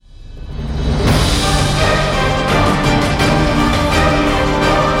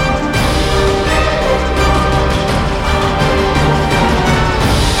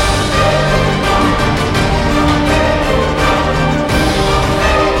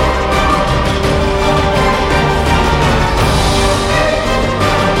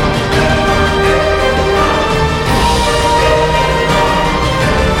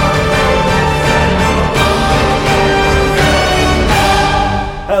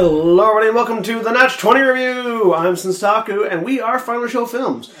Hello everybody and welcome to the Natch 20 Review! I'm Sensaku and we are Final Show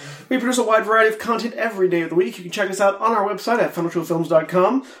Films. We produce a wide variety of content every day of the week. You can check us out on our website at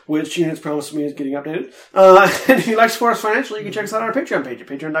finalshowfilms.com, which units promised me is getting updated. And if you'd like to support us financially, you can check us out on our Patreon page at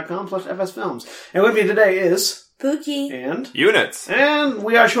patreon.com/fsfilms. And with me today is... Pookie. And... Units. And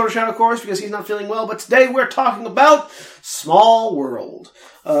we are short of Shadow, of course, because he's not feeling well, but today we're talking about Small World.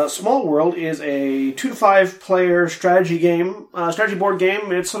 Small World is a 2 to 5 player strategy game, strategy board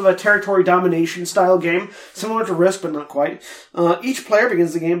game. It's sort of a territory domination style game, similar to Risk, but not quite. Each player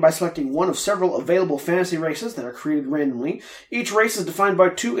begins the game by selecting one of several available fantasy races that are created randomly. Each race is defined by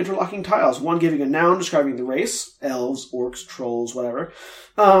 2 interlocking tiles, one giving a noun describing the race, elves, orcs, trolls, whatever,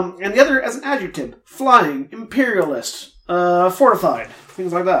 and the other as an adjective, flying, imperialist, fortified,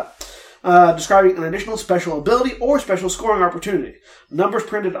 things like that. Describing an additional special ability or special scoring opportunity. Numbers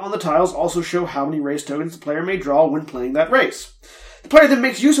printed on the tiles also show how many race tokens the player may draw when playing that race. The player then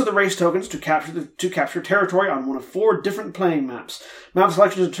makes use of the race tokens to capture territory on one of 4 different playing maps. Map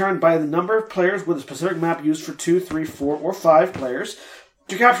selection is determined by the number of players with a specific map used for 2, 3, 4, or 5 players.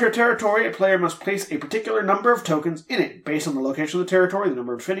 To capture a territory, a player must place a particular number of tokens in it, based on the location of the territory, the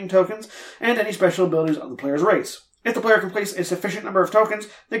number of defending tokens, and any special abilities of the player's race. If the player can place a sufficient number of tokens,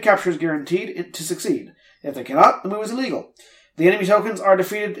 the capture is guaranteed to succeed. If they cannot, the move is illegal. The enemy tokens are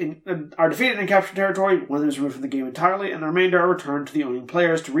defeated in captured territory, one of them is removed from the game entirely, and the remainder are returned to the owning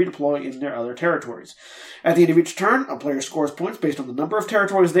players to redeploy in their other territories. At the end of each turn, a player scores points based on the number of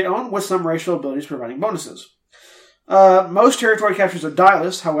territories they own, with some racial abilities providing bonuses. Most territory captures are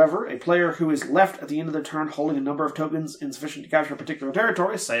dieless. However, a player who is left at the end of the turn holding a number of tokens insufficient to capture a particular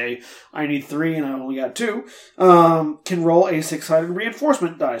territory, say I need 3 and I only got 2, can roll a 6-sided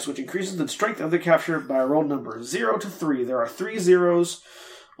reinforcement dice, which increases the strength of the capture by a rolled number 0 to 3. There are 3 zeros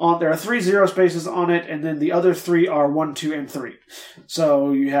on. There are 3 0 spaces on it, and then the other 3 are 1, 2, and 3.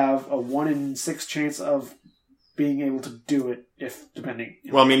 So you have a 1 in 6 chance of being able to do it, if depending.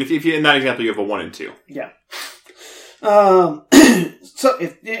 Well, I mean, if you in that example you have a 1 and 2. Yeah. So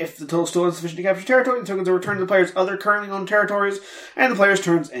if the total still insufficient to capture territory, the tokens are returned to the player's other currently owned territories, and the player's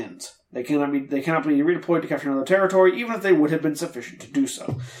turn ends. They cannot be redeployed to capture another territory, even if they would have been sufficient to do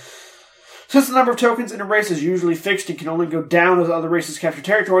so. Since the number of tokens in a race is usually fixed and can only go down as other races capture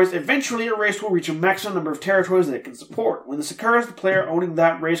territories, eventually a race will reach a maximum number of territories that it can support. When this occurs, the player owning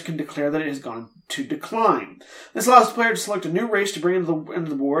that race can declare that it has gone to decline. This allows the player to select a new race to bring into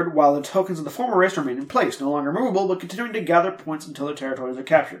the board, while the tokens of the former race remain in place, no longer movable, but continuing to gather points until their territories are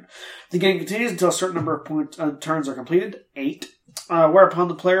captured. The game continues until a certain number of turns are completed, 8, whereupon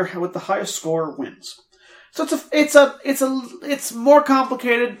the player with the highest score wins. So it's more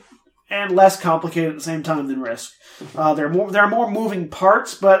complicated and less complicated at the same time than Risk. There are more moving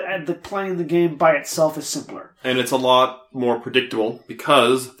parts, but playing the game by itself is simpler. And it's a lot more predictable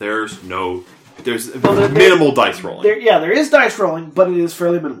because there's minimal dice rolling. There is dice rolling, but it is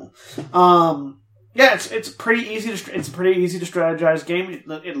fairly minimal. It's pretty easy to strategize game.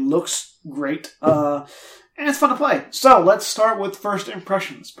 It looks great, and it's fun to play. So let's start with first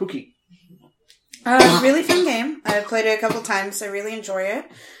impressions. Pookie. Really fun game. I've played it a couple times. I really enjoy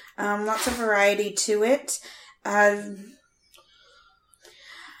it. Lots of variety to it.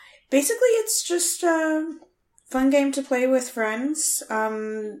 Basically, it's just a fun game to play with friends.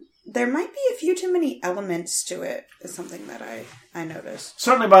 There might be a few too many elements to it, is something that I noticed.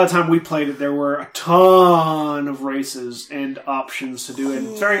 Certainly by the time we played it, there were a ton of races and options to do it.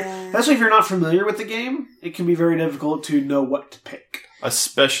 Especially if you're not familiar with the game, it can be very difficult to know what to pick.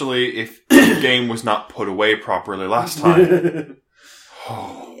 Especially if the game was not put away properly last time.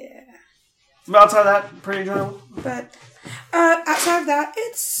 But outside of that, pretty enjoyable. But outside of that,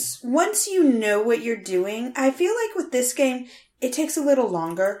 it's once you know what you're doing, I feel like with this game, it takes a little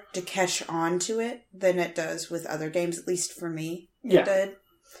longer to catch on to it than it does with other games, at least for me. It did.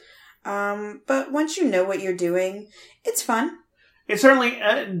 But once you know what you're doing, it's fun. It's certainly,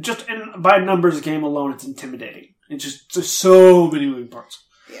 by numbers game alone, it's intimidating. It's just so many moving parts.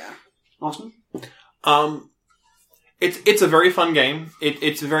 Yeah. Austin? It's a very fun game.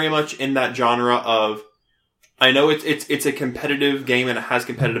 It's very much in that genre of, I know it's a competitive game and it has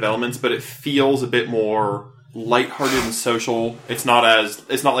competitive elements, but it feels a bit more lighthearted and social. It's not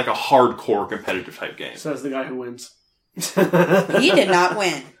like a hardcore competitive type game. Says the guy who wins. He did not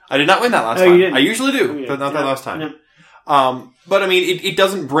win. I did not win that last time. I usually do, but not that last time. Yeah. But I mean, it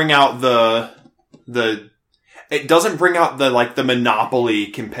doesn't bring out it doesn't bring out the Monopoly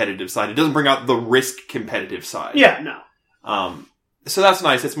competitive side. It doesn't bring out the Risk competitive side. Yeah, no. So that's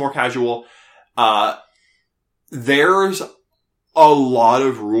nice. It's more casual. There's a lot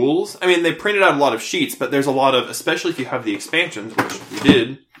of rules. I mean, they printed out a lot of sheets, but there's a lot of, especially if you have the expansions, which we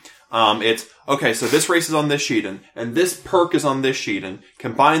did, It's, okay, so this race is on this sheet, and this perk is on this sheet, and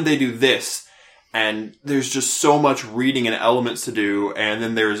combined they do this. And there's just so much reading and elements to do, and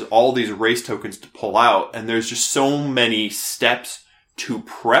then there's all these race tokens to pull out, and there's just so many steps to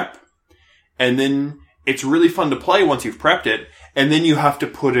prep. And then it's really fun to play once you've prepped it, and then you have to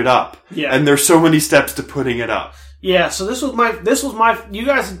put it up. Yeah. And there's so many steps to putting it up. Yeah, so this was my, you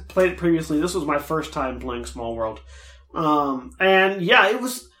guys had played it previously, this was my first time playing Small World. And yeah, it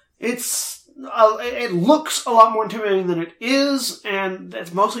looks a lot more intimidating than it is, and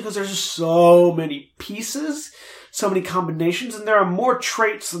that's mostly because there's just so many pieces, so many combinations, and there are more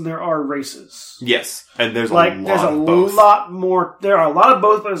traits than there are races. Yes, and there's a lot of both. There are a lot of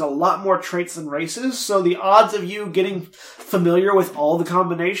both, but there's a lot more traits than races, so the odds of you getting familiar with all the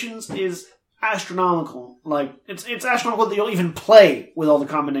combinations is astronomical. Like, it's astronomical that you'll even play with all the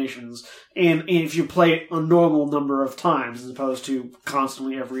combinations, and if you play it a normal number of times, as opposed to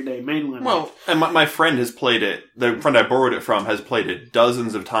constantly everyday mainline. Well, and my friend has played it, the friend I borrowed it from has played it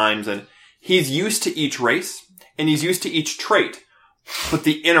dozens of times, and he's used to each race, and he's used to each trait, but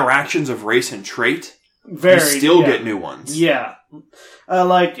the interactions of race and trait, you still get new ones. Yeah.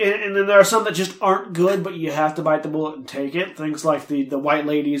 And then there are some that just aren't good, but you have to bite the bullet and take it. Things like the White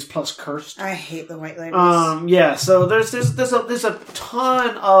Ladies plus Cursed. I hate the White Ladies. Yeah, so there's a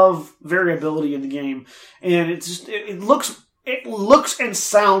ton of variability in the game, and it looks and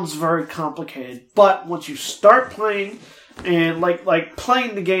sounds very complicated. But once you start playing, and like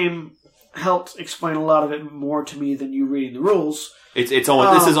playing the game helped explain a lot of it more to me than you reading the rules. It's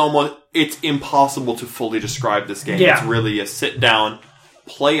impossible to fully describe this game. Yeah. It's really a sit down,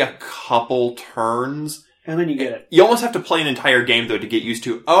 play a couple turns, and then you get it. You almost have to play an entire game though to get used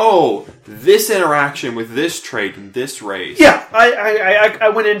to, this interaction with this trait in this race. Yeah, I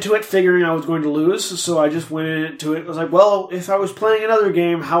went into it figuring I was going to lose, so I just went into it. I was like, well, if I was playing another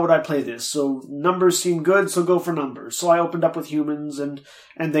game, how would I play this? So numbers seem good, so go for numbers. So I opened up with humans, and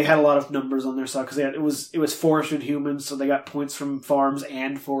they had a lot of numbers on their side because it was forested humans, so they got points from farms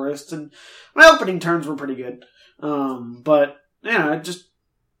and forests. And my opening turns were pretty good, but yeah, I just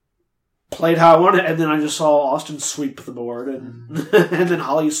played how I wanted, and then I just saw Austin sweep the board, and and then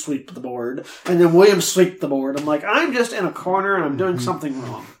Holly sweep the board, and then William sweep the board. I'm like, I'm just in a corner, and I'm doing something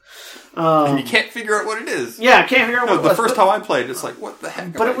wrong. And you can't figure out what it is. Yeah, I can't figure out what it was. The first time I played, it's like, what the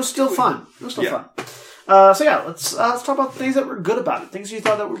heck? But it was still fun. It was still fun. So yeah, let's talk about things that were good about it. Things you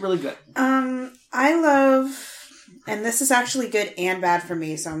thought that were really good. I love, and this is actually good and bad for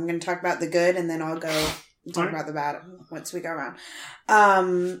me, so I'm going to talk about the good, and then I'll go talk about the bad once we go around.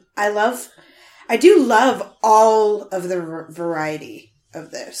 I do love all of the variety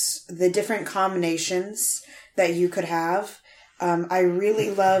of this. The different combinations that you could have. I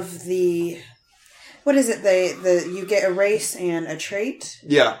really love what is it? You get a race and a trait.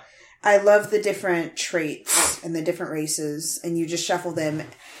 Yeah. I love the different traits and the different races, and you just shuffle them,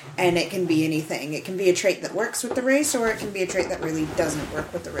 and it can be anything. It can be a trait that works with the race, or it can be a trait that really doesn't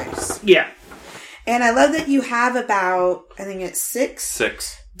work with the race. Yeah. And I love that you have about, I think it's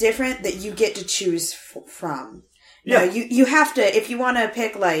six different that you get to choose from. Yeah. You have to, if you want to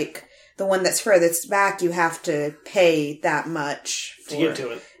pick like the one that's furthest back, you have to pay that much to get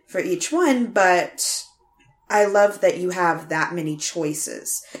to it for each one. But I love that you have that many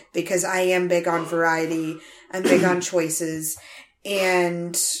choices, because I am big on variety. I'm big on choices.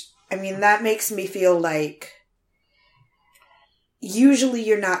 And I mean, that makes me feel like usually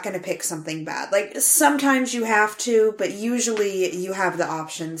you're not going to pick something bad. Like, sometimes you have to, but usually you have the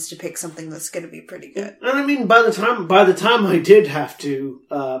options to pick something that's going to be pretty good. And I mean, by the time I did have to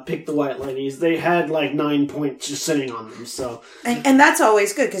pick the White Ladies, they had like 9 points just sitting on them. So, and that's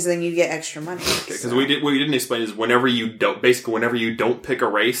always good, because then you get extra money. Because what we didn't explain is whenever you don't pick a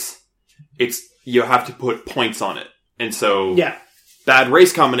race, you have to put points on it, and so bad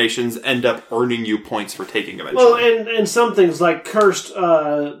race combinations end up earning you points for taking eventually. Well, and some things like Cursed,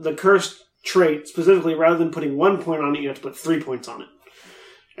 the Cursed trait specifically, rather than putting 1 point on it, you have to put 3 points on it.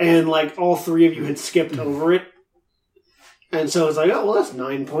 And like all three of you had skipped over it. And so it's like, oh, well, that's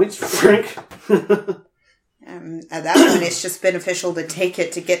 9 points for Frank. At that point, it's just beneficial to take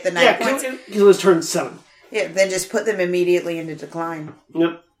it to get the 9 points. Yeah, because it was turn 7. Yeah, then just put them immediately into decline.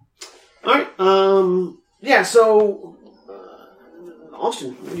 Yep. Alright, so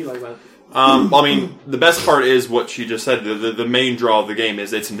Austin, what do you like about it? I mean, the best part is what she just said. The main draw of the game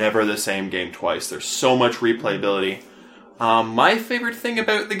is it's never the same game twice. There's so much replayability. My favorite thing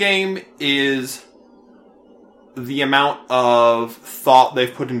about the game is the amount of thought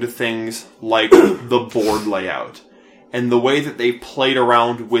they've put into things like the board layout. And the way that they've played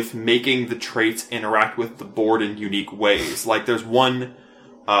around with making the traits interact with the board in unique ways. Like, there's one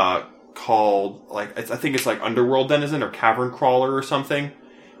called, like, I think it's like Underworld Denizen or Cavern Crawler or something,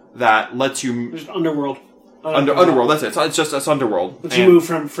 that lets you... Just Underworld. Underworld, that's it. It's Underworld. Lets you move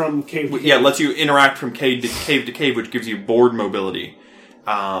from cave to cave. Yeah, lets you interact from cave to cave, which gives you board mobility.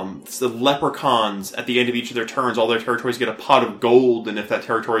 It's the leprechauns, at the end of each of their turns, all their territories get a pot of gold, and if that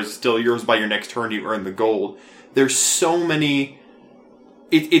territory is still yours by your next turn, you earn the gold. There's so many...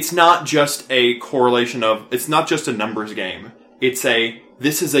 It's not just a correlation of... It's not just a numbers game.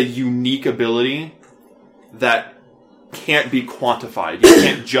 This is a unique ability that can't be quantified. You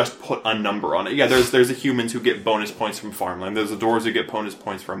can't just put a number on it. Yeah, there's the humans who get bonus points from farmland. There's the dwarves who get bonus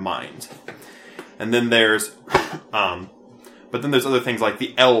points from mines. And then there's... but then there's other things like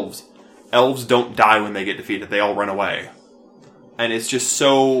the elves. Elves don't die when they get defeated. They all run away. And it's just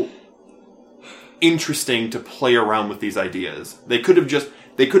so interesting to play around with these ideas. They could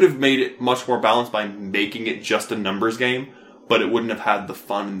have made it much more balanced by making it just a numbers game, but it wouldn't have had the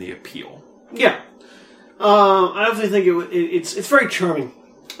fun and the appeal. Yeah. I definitely think it's very charming.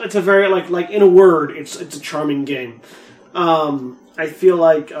 It's a very, like in a word, it's a charming game. I feel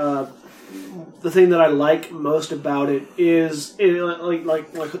like the thing that I like most about it is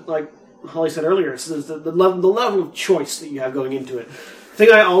like Holly said earlier, it's the level of choice that you have going into it. The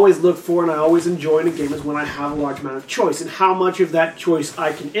thing I always look for and I always enjoy in a game is when I have a large amount of choice and how much of that choice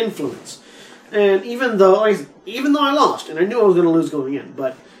I can influence. And even though I lost, and I knew I was going to lose going in,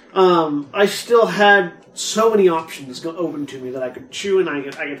 but I still had so many options open to me that I could chew and I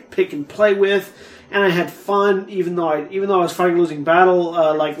could pick and play with, and I had fun. Even though I was fighting a losing battle,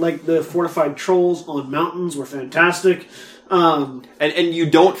 like the fortified trolls on mountains were fantastic. And you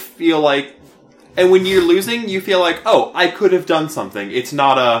don't feel like, and when you're losing, you feel like, oh, I could have done something. It's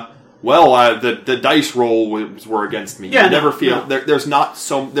not the dice rolls were against me. Yeah, you never feel there's not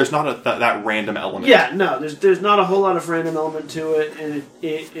that random element. Yeah, no, there's not a whole lot of random element to it, and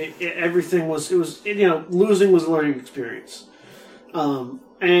everything was losing was a learning experience,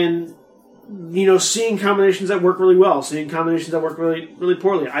 and seeing combinations that work really well, seeing combinations that work really really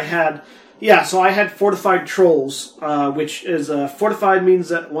poorly. I had fortified trolls, which is fortified means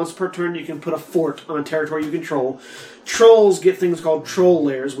that once per turn you can put a fort on a territory you control. Trolls get things called troll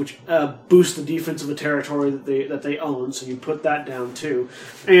layers, which boost the defense of a territory that they own, so you put that down too.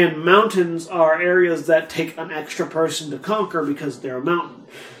 And mountains are areas that take an extra person to conquer because they're a mountain.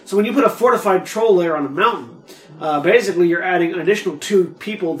 So when you put a fortified troll layer on a mountain, basically you're adding an additional 2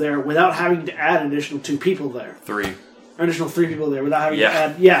 people there without having to add an additional 2 people there. 3. An additional 3 people there without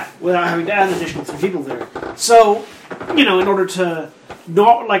having to add an additional 3 people there. So, in order to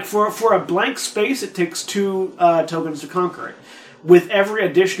for a blank space, it takes 2 tokens to conquer it. With every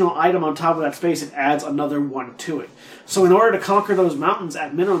additional item on top of that space, it adds another 1 to it. So, in order to conquer those mountains,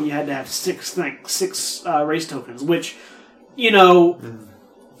 at minimum, you had to have 6 race tokens, which,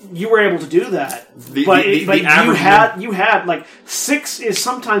 you were able to do that. But you had like 6 is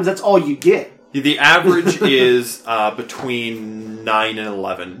sometimes that's all you get. The average is between 9 and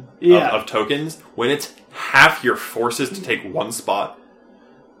 11 of tokens. When it's half your forces to take 1 spot.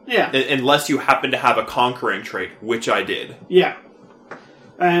 Yeah. Unless you happen to have a conquering trait, which I did. Yeah.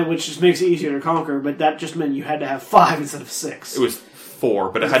 Which just makes it easier to conquer, but that just meant you had to have 5 instead of 6. It was 4,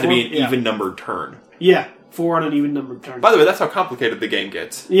 but it had to be an even-numbered turn. Yeah, 4 on an even-numbered turn. By the way, that's how complicated the game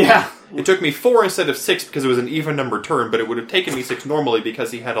gets. Yeah. It took me 4 instead of 6 because it was an even-numbered turn, but it would have taken me 6 normally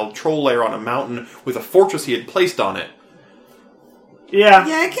because he had a troll layer on a mountain with a fortress he had placed on it. Yeah.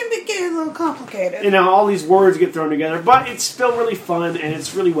 Yeah, it can get a little complicated. All these words get thrown together, but it's still really fun and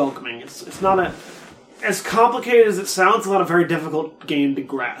it's really welcoming. It's not as complicated as it sounds. It's not a very difficult game to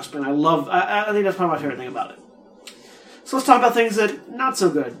grasp, and I think that's probably my favorite thing about it. So let's talk about things that not so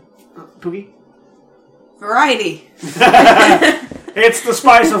good. Pookie? Variety. It's the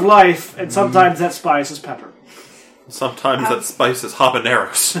spice of life, and sometimes that spice is pepper. Sometimes that spice is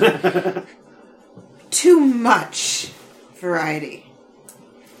habaneros. Too much variety.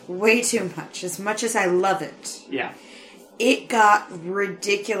 Way too much. As much as I love it. Yeah. It got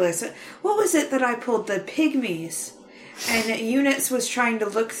ridiculous. What was it that I pulled? The pygmies. And Eunice was trying to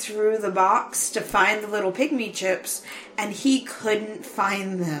look through the box to find the little pygmy chips, and he couldn't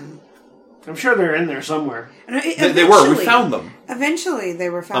find them. I'm sure they're in there somewhere. They were. We found them. Eventually they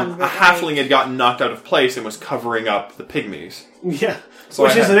were found. A halfling had gotten knocked out of place and was covering up the pygmies. Yeah.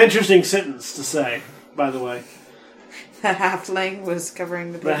 Which is an interesting sentence to say, by the way. The halfling was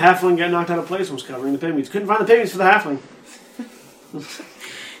covering the pygmies. The halfling got knocked out of place and was covering the pygmies. Couldn't find the pygmies for the halfling.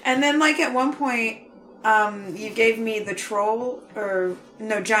 And then, at one point, you gave me the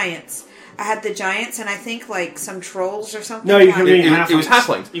giants. I had the giants, and I think like some trolls or something. No, you can It, be it was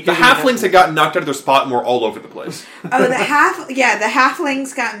halflings. You The can be halflings had gotten knocked out of their spot and were all over the place. Oh, the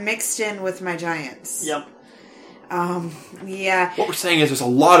halflings got mixed in with my giants. Yep. Yeah. What we're saying is there's a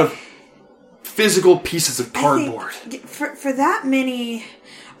lot of physical pieces of cardboard. For that many...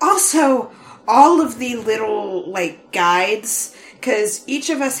 Also, all of the little, like, guides, because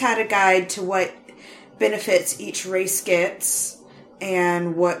each of us had a guide to what benefits each race gets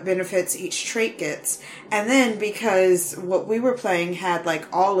and what benefits each trait gets. And then, because what we were playing had, like,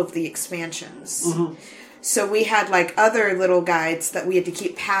 all of the expansions. Mm-hmm. So we had, like, other little guides that we had to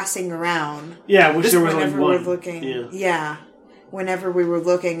keep passing around. Yeah, which there was only whenever one. we were looking. Yeah. Whenever we were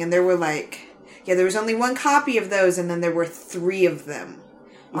looking. And there were, like... Yeah, there was only one copy of those, and then there were 3 of them.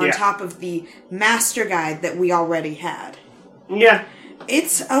 On top of the master guide that we already had. Yeah.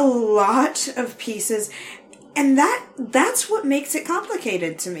 It's a lot of pieces. And that's what makes it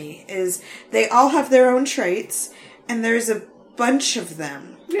complicated to me, is they all have their own traits, and there's a bunch of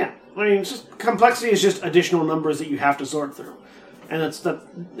them. Yeah. I mean, it's just, complexity is just additional numbers that you have to sort through. And it's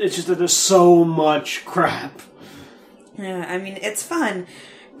just that there's so much crap. Yeah, I mean, it's fun.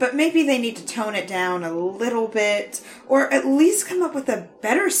 But maybe they need to tone it down a little bit, or at least come up with a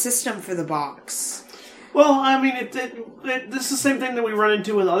better system for the box. Well, I mean, this is the same thing that we run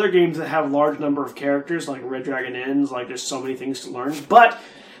into with other games that have large number of characters, like Red Dragon Inns. Like, there's so many things to learn. But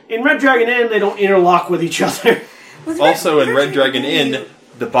in Red Dragon Inn, they don't interlock with each other. Also, in Red Dragon Inn,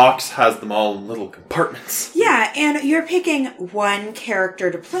 the box has them all in little compartments. Yeah, and you're picking one character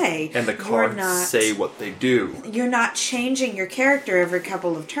to play. And the cards say what they do. You're not changing your character every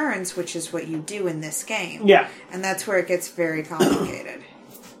couple of turns, which is what you do in this game. Yeah. And that's where it gets very complicated.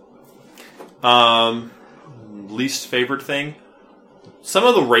 Least favorite thing? Some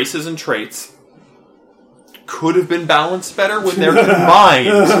of the races and traits could have been balanced better when they're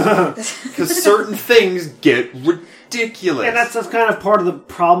combined. Because certain things get ridiculous. And that's kind of part of the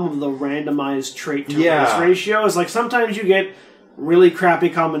problem of the randomized trait to race ratio. Is like sometimes you get really crappy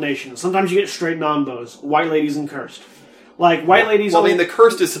combinations. Sometimes you get straight non-bows. White ladies and cursed. Like, white ladies... Well, I mean, the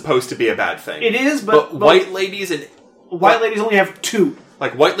cursed is supposed to be a bad thing. It is, but white ladies and... White ladies only have 2.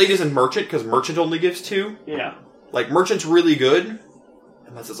 Like, white ladies and merchant, because merchant only gives 2. Yeah. Like, merchant's really good,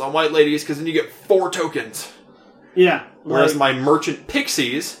 unless it's on white ladies, because then you get 4 tokens. Yeah. Whereas my merchant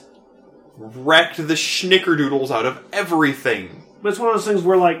pixies wrecked the schnickerdoodles out of everything. But it's one of those things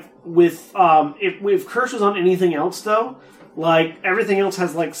where, like, with if curse was on anything else, though, like, everything else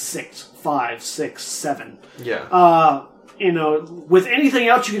has, like, 6, 5, 6, 7. Yeah. With anything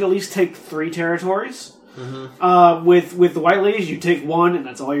else, you could at least take 3 territories. Mm-hmm. With the white ladies, you take 1, and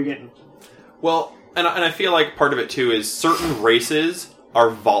that's all you're getting. Well, and I feel like part of it, too, is certain races are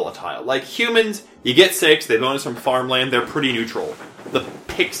volatile. Like, humans, you get 6, they bonus from farmland, they're pretty neutral. The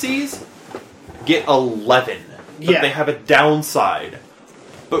pixies get 11, but they have a downside.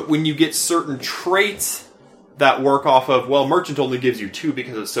 But when you get certain traits that work off of, well, merchant only gives you 2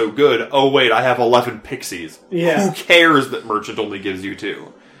 because it's so good, oh wait, I have 11 pixies. Yeah. Who cares that merchant only gives you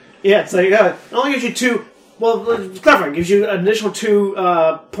 2? Yeah, it's like, it only gives you 2, well, it's clever, it gives you an additional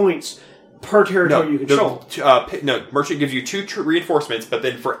 2 points per territory you control. Merchant gives you 2 reinforcements, but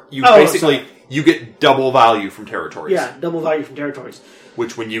then you get double value from territories. Yeah, double value from territories.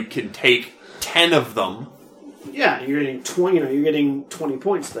 Which when you can take 10 of them... Yeah, you're getting 20, you're getting 20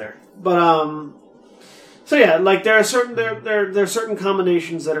 points there. But, so yeah, like, there are certain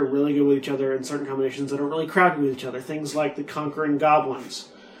combinations that are really good with each other, and certain combinations that are really crappy with each other. Things like the conquering goblins.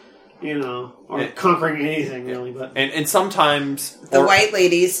 Or conquering anything, really. But and sometimes... The white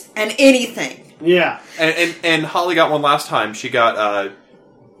ladies, and anything. Yeah. And Holly got one last time. She got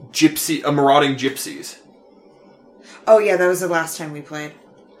marauding gypsies. Oh yeah, that was the last time we played.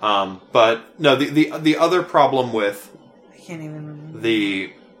 But, no, the other problem with... I can't even remember.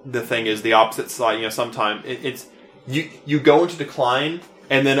 The thing is the opposite side. Sometimes it's... You go into decline...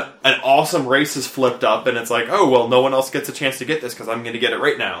 And then an awesome race is flipped up, and it's like, oh, well, no one else gets a chance to get this, because I'm going to get it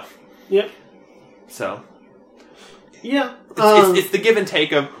right now. Yep. So. Yeah. It's the give and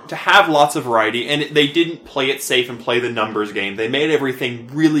take of, to have lots of variety, and they didn't play it safe and play the numbers game. They made everything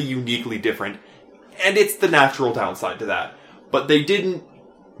really uniquely different, and it's the natural downside to that. But they didn't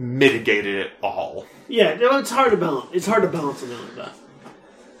mitigate it at all. Yeah, it's hard to balance. It's hard to balance something like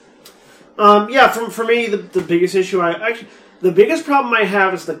that. For me, the biggest issue, the biggest problem I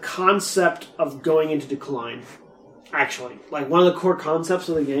have is the concept of going into decline. Actually, like one of the core concepts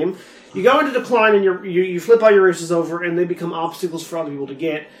of the game, you go into decline and you flip all your races over, and they become obstacles for other people to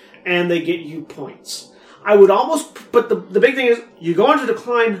get, and they get you points. I would almost, but the big thing is, you go into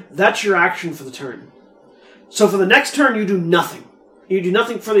decline. That's your action for the turn. So for the next turn, you do nothing. You do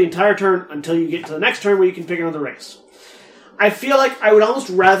nothing for the entire turn until you get to the next turn where you can pick another race. I feel like I would almost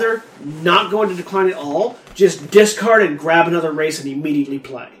rather not go into decline at all, just discard and grab another race and immediately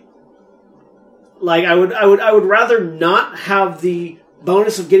play. Like, I would rather not have the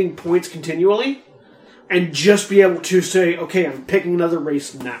bonus of getting points continually and just be able to say, okay, I'm picking another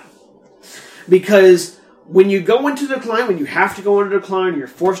race now. Because when you go into decline, when you have to go into decline, you're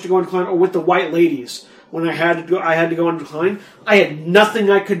forced to go into decline, or with the white ladies, when I had to go into decline, I had nothing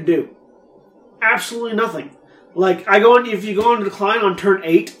I could do. Absolutely nothing. Like, if you go into decline on turn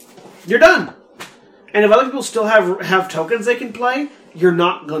 8, you're done. And if other people still have tokens they can play, you're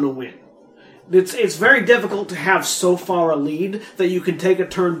not going to win. It's very difficult to have so far a lead that you can take a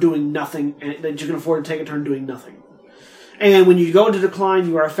turn doing nothing, and that you can afford to take a turn doing nothing. And when you go into decline,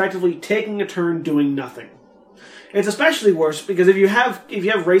 you are effectively taking a turn doing nothing. It's especially worse because if you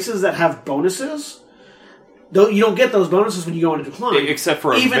have races that have bonuses, you don't get those bonuses when you go into decline. Except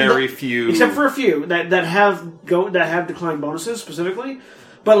for a few. Except for a few that have decline bonuses specifically.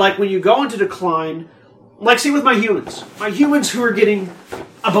 But like when you go into decline, like see with my humans who are getting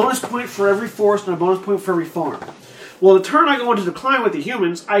a bonus point for every forest and a bonus point for every farm. Well, the turn I go into decline with the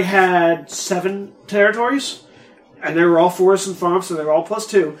humans, I had 7 territories, and they were all forests and farms, so they were all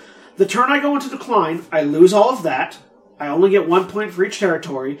 +2. The turn I go into decline, I lose all of that. I only get 1 point for each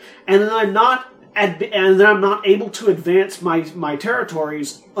territory, and then I'm not able to advance my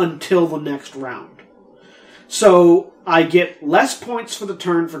territories until the next round. So I get less points for the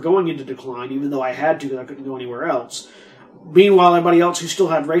turn for going into decline, even though I had to because I couldn't go anywhere else. Meanwhile, everybody else who still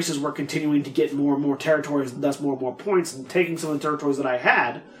had races were continuing to get more and more territories, and thus more and more points, and taking some of the territories that I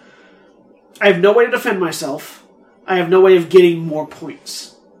had. I have no way to defend myself. I have no way of getting more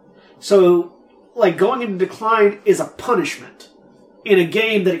points. So, like, going into decline is a punishment in a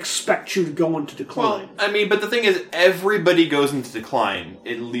game that expects you to go into decline. Well, I mean, but the thing is, everybody goes into decline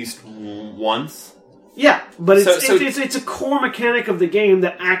at least once. Yeah, but it's a core mechanic of the game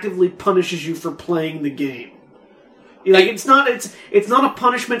that actively punishes you for playing the game. Like it's not a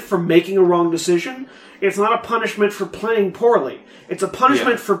punishment for making a wrong decision. It's not a punishment for playing poorly. It's a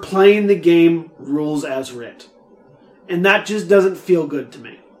punishment for playing the game rules as writ. And that just doesn't feel good to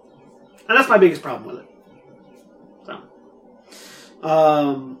me. And that's my biggest problem with it. So,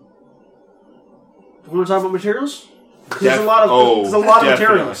 you want to talk about materials? There's a lot of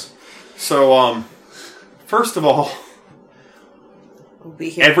materials. So, first of all,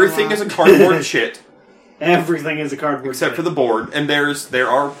 everything is a cardboard shit. Everything is a cardboard except for the board, and there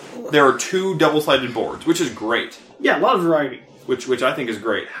are 2 double-sided boards, which is great. Yeah, a lot of variety. Which I think is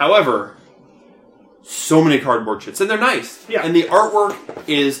great. However, so many cardboard shits, and they're nice. Yeah. And the artwork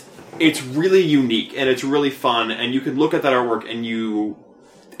it's really unique, and it's really fun, and you can look at that artwork, and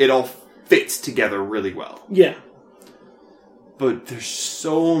it all fits together really well. Yeah. But there's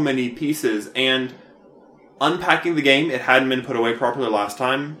so many pieces, and unpacking the game, it hadn't been put away properly last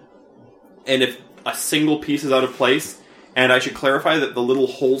time, and if a single piece is out of place, and I should clarify that the little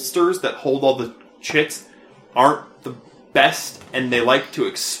holsters that hold all the chits aren't the best, and they like to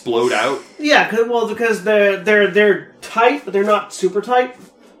explode out. Yeah, because they're tight, but they're not super tight,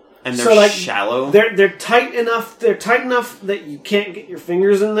 and they're shallow. They're tight enough. They're tight enough that you can't get your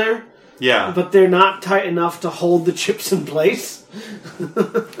fingers in there. Yeah, but they're not tight enough to hold the chips in place.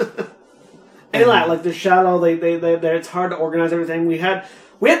 And like they're shallow. They're it's hard to organize everything. We had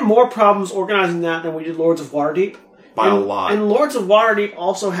more problems organizing that than we did Lords of Waterdeep. By a lot. And Lords of Waterdeep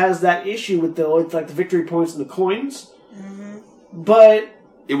also has that issue with the victory points and the coins. Mm-hmm. But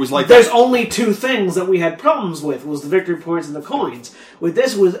it was like there's only 2 things that we had problems with, was the victory points and the coins. With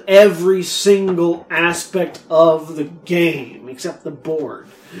this was every single aspect of the game, except the board.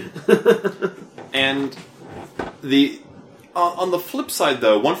 And on the flip side,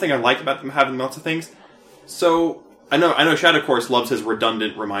 though, one thing I like about them having lots of things, so I know Shadow Course loves his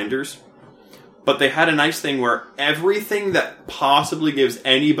redundant reminders, but they had a nice thing where everything that possibly gives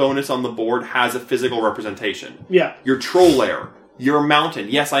any bonus on the board has a physical representation. Yeah. Your troll lair, your mountain.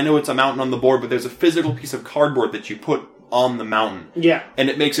 Yes, I know it's a mountain on the board, but there's a physical piece of cardboard that you put on the mountain. Yeah. And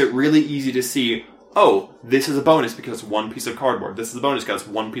it makes it really easy to see, oh, this is a bonus because it's 1 piece of cardboard. This is a bonus because it's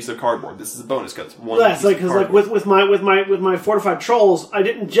 1 piece of cardboard. This is a bonus because it's 1 piece of cardboard. Because with my fortified trolls, I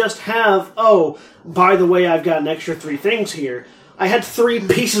didn't just have, oh, by the way, I've got an extra 3 things here. I had 3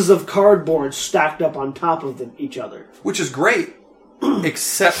 pieces of cardboard stacked up on top of each other. Which is great,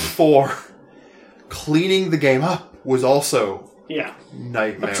 except for cleaning the game up was also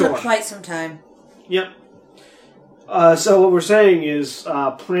nightmare. It took quite some time. Yep. So what we're saying is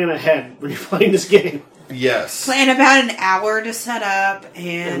plan ahead when you're playing this game. Yes. Plan about an hour to set up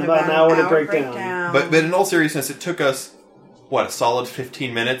and about an hour to break down. But in all seriousness, it took us a solid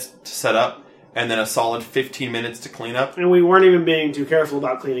 15 minutes to set up, and then a solid 15 minutes to clean up. And we weren't even being too careful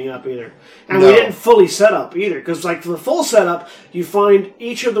about cleaning up either. And No. we didn't fully set up either, because like for the full setup, you find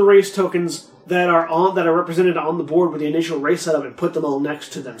each of the race tokens that are represented on the board with the initial race setup and put them all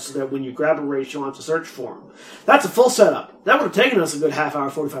next to them, so that when you grab a race, you don't have to search for them. That's a full setup. That would have taken us a good half hour,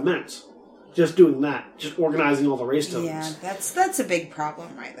 45 minutes. Just doing that. Just organizing all the race tokens. Yeah, that's a big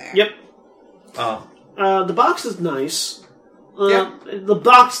problem right there. Yep. The box is nice. The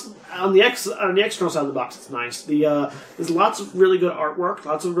box on the external side of the box, it's nice. There's lots of really good artwork,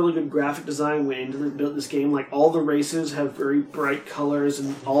 lots of really good graphic design went into this game. Like all the races have very bright colors,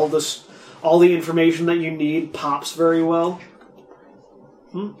 and all the information that you need pops very well.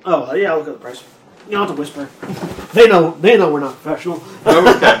 Oh yeah, look at the price. You don't have to whisper. They know we're not professional.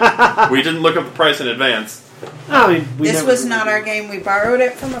 Okay, we didn't look up the price in advance. I mean, this was not our game. We borrowed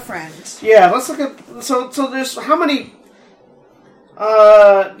it from a friend. Yeah, let's look at so there's how many.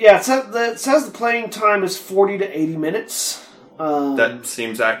 It says the playing time is 40 to 80 minutes. That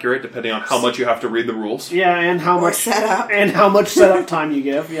seems accurate, depending on how much you have to read the rules. Yeah, and how much setup setup time you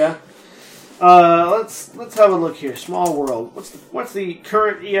give. Yeah. Let's have a look here. Small World. What's the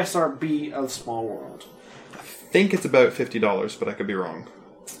current ESRB of Small World? I think it's about $50, but I could be wrong.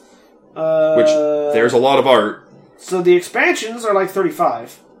 Which there's a lot of art. So the expansions are like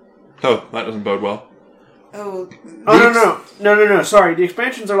 35. Oh, that doesn't bode well. Oh No. Sorry, the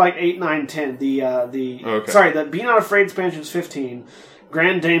expansions are like 8, 9, 10. The Be Not Afraid expansion is 15.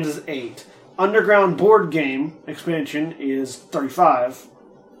 Grand Dames is 8. Underground Board Game expansion is 35.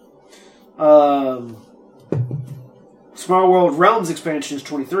 Small World Realms expansion is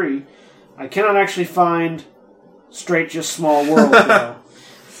 23. I cannot actually find straight just Small World though.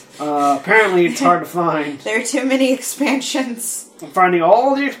 Apparently it's hard to find. There are too many expansions. I'm finding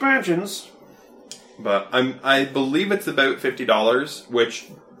all the expansions. But I believe it's about $50, which,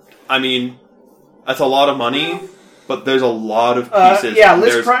 I mean, that's a lot of money, but there's a lot of pieces.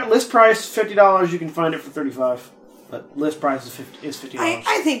 List price $50. You can find it for $35, but list price is $50.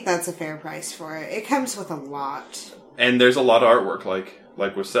 I think that's a fair price for it. It comes with a lot, and there's a lot of artwork,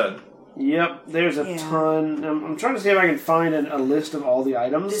 like was said. Yep, there's a ton. I'm trying to see if I can find a list of all the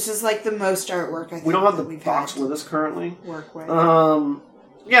items. This is like the most artwork I think we don't have the we've box had with us currently. Work with.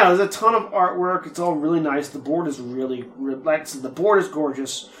 Yeah, there's a ton of artwork. It's all really nice. The board is really like I said, the board is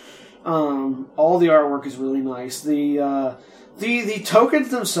gorgeous. All the artwork is really nice. The tokens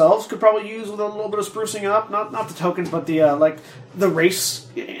themselves could probably use with a little bit of sprucing up. Not the tokens, but the race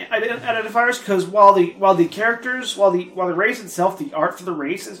identifiers. Because while the characters, while the race itself, the art for the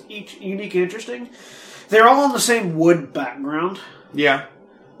race is each unique and interesting, they're all on the same wood background. Yeah,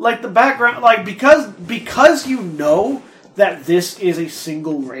 like the background, like because you know that this is a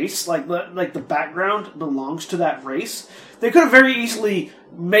single race, like the background belongs to that race. They could have very easily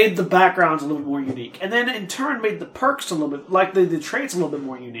made the backgrounds a little bit more unique, and then in turn made the perks a little bit, like the traits a little bit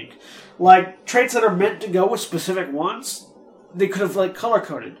more unique. Like traits that are meant to go with specific ones, they could have like color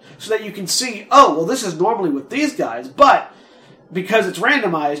coded so that you can see. Oh, well, this is normally with these guys, but because it's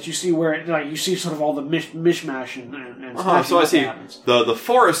randomized, you see where you see sort of all the mishmash and stuff. So I see the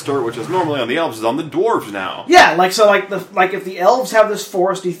forester, which is normally on the elves, is on the dwarves now. Yeah, if the elves have this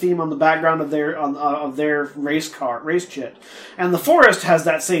foresty theme on the background of their race chit, and the forest has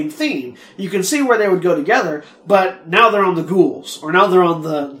that same theme, you can see where they would go together. But now they're on the ghouls, or now they're on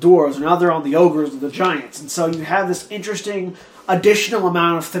the dwarves, or now they're on the ogres or the giants, and so you have this interesting additional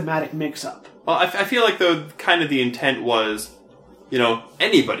amount of thematic mix-up. Well, I feel like kind of the intent was,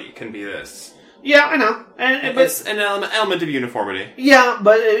 anybody can be this. Yeah, I know. But it's an element of uniformity. Yeah,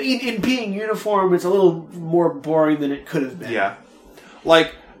 but in being uniform, it's a little more boring than it could have been. Yeah.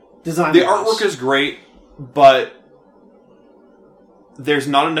 Like, design the artwork is great, but there's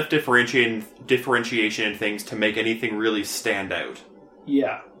not enough differentiation in things to make anything really stand out.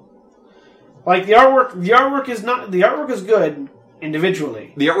 Yeah. Like, the artwork is good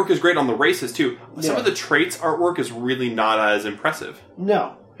individually. The artwork is great on the races, too. Some of the traits artwork is really not as impressive.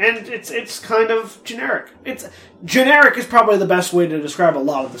 No. And it's kind of generic. Generic is probably the best way to describe a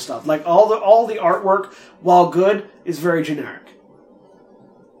lot of the stuff. Like, all the artwork, while good, is very generic.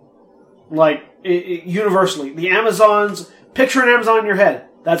 Like, universally. The Amazons, picture an Amazon in your head.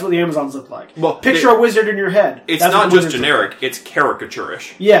 That's what the Amazons look like. Well, picture a wizard in your head. It's not just generic, it's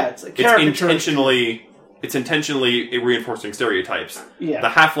caricaturish. Yeah, it's caricaturish. It's intentionally reinforcing stereotypes. Yeah. The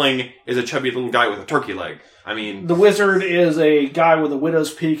halfling is a chubby little guy with a turkey leg. I mean... The wizard is a guy with a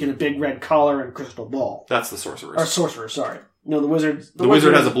widow's peak and a big red collar and a crystal ball. That's the sorcerer. Or sorcerer, sorry. No, the wizard... The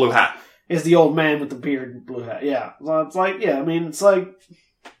wizard has a blue hat. Is the old man with the beard and blue hat. Yeah. So it's like, it's like...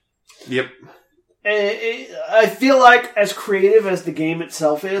 Yep. I feel like as creative as the game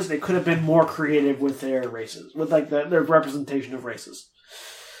itself is, they could have been more creative with their races, with like their representation of races.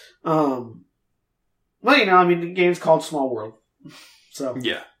 Well, the game's called Small World, so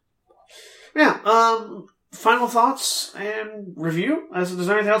yeah. Final thoughts and review. Is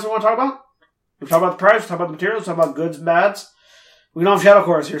there anything else we want to talk about? We talk about the price, we talk about the materials, we talk about goods and bads. We don't have Shadow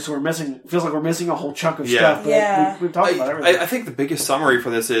Chorus here, so feels like we're missing a whole chunk of stuff. But we've talked about everything. I think the biggest summary for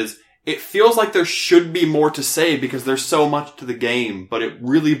this is, it feels like there should be more to say because there's so much to the game, but it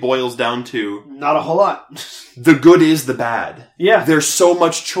really boils down to... Not a whole lot. The good is the bad. Yeah. There's so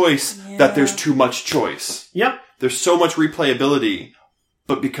much choice that there's too much choice. Yep. There's so much replayability,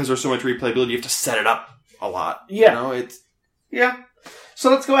 but because there's so much replayability, you have to set it up a lot. Yeah. Yeah. So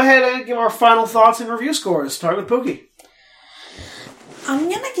let's go ahead and give our final thoughts and review scores. Start with Pookie. I'm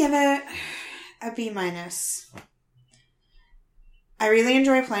going to give it a B-. I really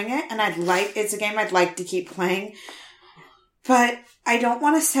enjoy playing it, and it's a game I'd like to keep playing, but I don't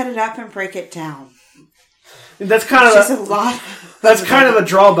want to set it up and break it down. That's kind of a lot. That's kind of a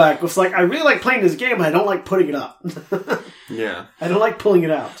drawback. It's like, I really like playing this game, but I don't like putting it up. Yeah. I don't like pulling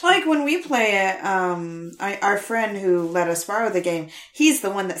it out. Like when we play it, our friend who let us borrow the game, he's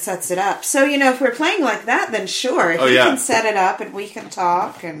the one that sets it up. So, if we're playing like that, then sure. He can set it up and we can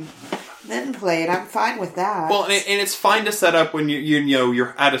talk and then play it. I'm fine with that. Well, and it's fine to set up when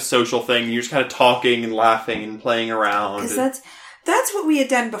you're at a social thing. You're just kind of talking and laughing and playing around. Because that's what we had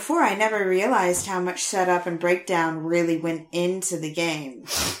done before. I never realized how much setup and breakdown really went into the game.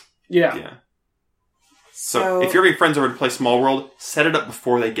 Yeah. So if you're having friends over to play Small World, set it up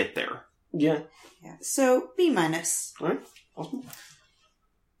before they get there. Yeah. So B-. All right. Awesome.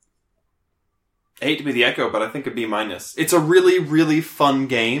 I hate to be the echo, but I think a B-. It's a really, really fun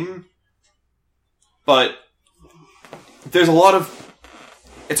game, but there's a lot of...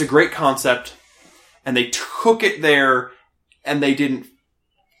 It's a great concept, and they took it there, and they didn't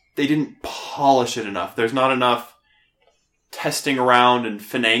polish it enough. There's not enough testing around and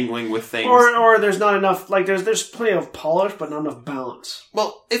finagling with things. Or there's not enough, there's plenty of polish, but not enough balance.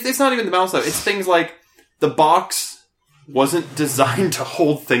 Well, it's not even the balance, though. It's things like the box wasn't designed to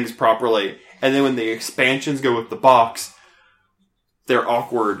hold things properly. And then when the expansions go with the box, they're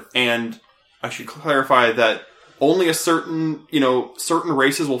awkward. And I should clarify that only a certain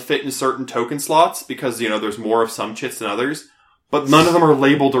races will fit in certain token slots because, there's more of some chits than others. But none of them are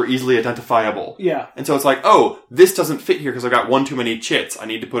labeled or easily identifiable. Yeah. And so it's like, oh, this doesn't fit here because I've got one too many chits. I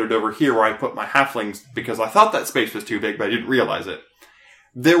need to put it over here where I put my halflings because I thought that space was too big, but I didn't realize it.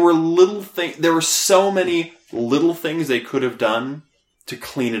 There were so many little things they could have done to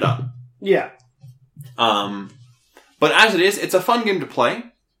clean it up. Yeah. But as it is, it's a fun game to play.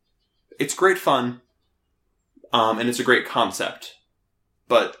 It's great fun. And it's a great concept.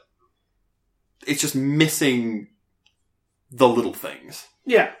 But it's just missing the little things.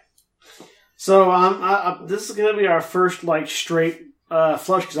 Yeah. So this is going to be our first straight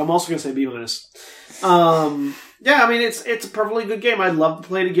flush because I'm also going to say B-. It's a perfectly good game. I'd love to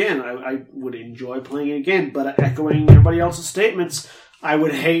play it again. I would enjoy playing it again. But echoing everybody else's statements, I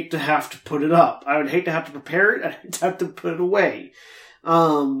would hate to have to put it up. I would hate to have to prepare it. I'd hate to have to put it away.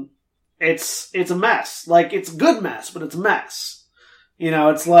 It's a mess. It's a good mess, but it's a mess.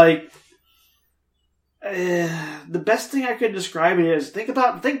 It's like... the best thing I could describe it is think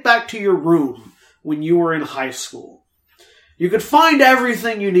back to your room when you were in high school. You could find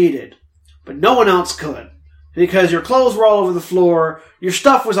everything you needed, but no one else could. Because your clothes were all over the floor, your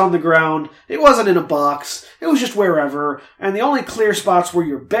stuff was on the ground, it wasn't in a box, it was just wherever, and the only clear spots were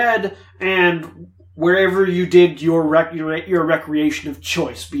your bed and wherever you did your recreation of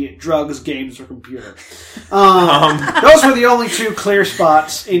choice, be it drugs, games, or computer. Those were the only two clear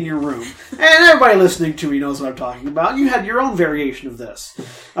spots in your room. And everybody listening to me knows what I'm talking about. You had your own variation of this.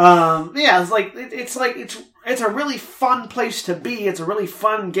 It's a really fun place to be. It's a really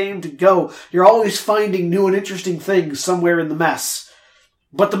fun game to go. You're always finding new and interesting things somewhere in the mess.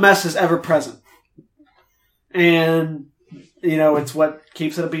 But the mess is ever present. And... it's what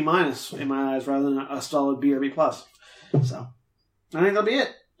keeps it a B- in my eyes rather than a solid B or B+. So, I think that'll be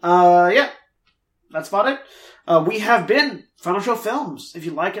it. That's about it. We have been Final Show Films. If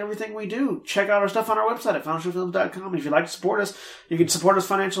you like everything we do, check out our stuff on our website at finalshowfilms.com. If you'd like to support us, you can support us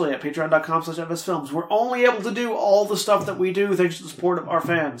financially at patreon.com/fsfilms. We're only able to do all the stuff that we do thanks to the support of our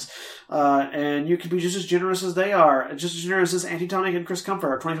fans. And you can be just as generous as they are. Just as generous as Antitonic and Chris Comfort,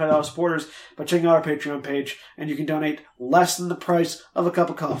 our $25 supporters, by checking out our Patreon page. And you can donate less than the price of a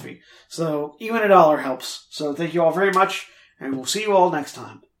cup of coffee. So even $1 helps. So thank you all very much. And we'll see you all next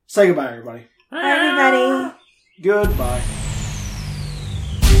time. Say goodbye, everybody. Bye, everybody. Goodbye.